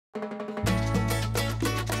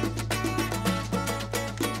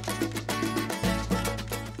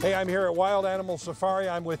Hey, I'm here at Wild Animal Safari.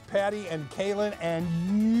 I'm with Patty and Kaylin, and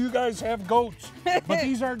you guys have goats. But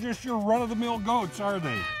these aren't just your run-of-the-mill goats, are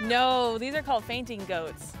they? No, these are called fainting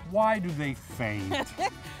goats. Why do they faint?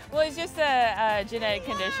 Well, it's just a genetic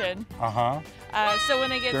condition. Uh-huh. So when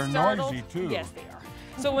they get startled, noisy, too. Yes, they are.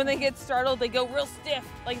 So when they get startled, they go real stiff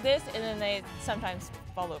like this, and then they sometimes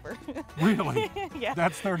fall over. Really? Yeah.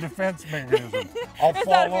 That's their defense mechanism. I'll It's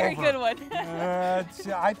fall not a very over. good one.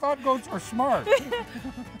 I thought goats were smart.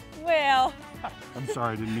 Well. I'm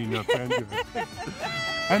sorry, I didn't mean to offend you.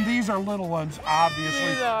 And these are little ones, obviously.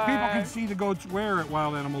 These are. People can see the goats where at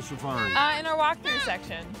Wild Animal Safari? In our walkthrough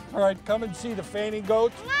section. All right, come and see the fainting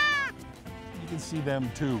goats. You can see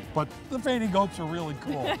them too, but the fainting goats are really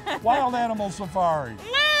cool. Wild Animal Safari.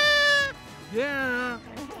 Yeah.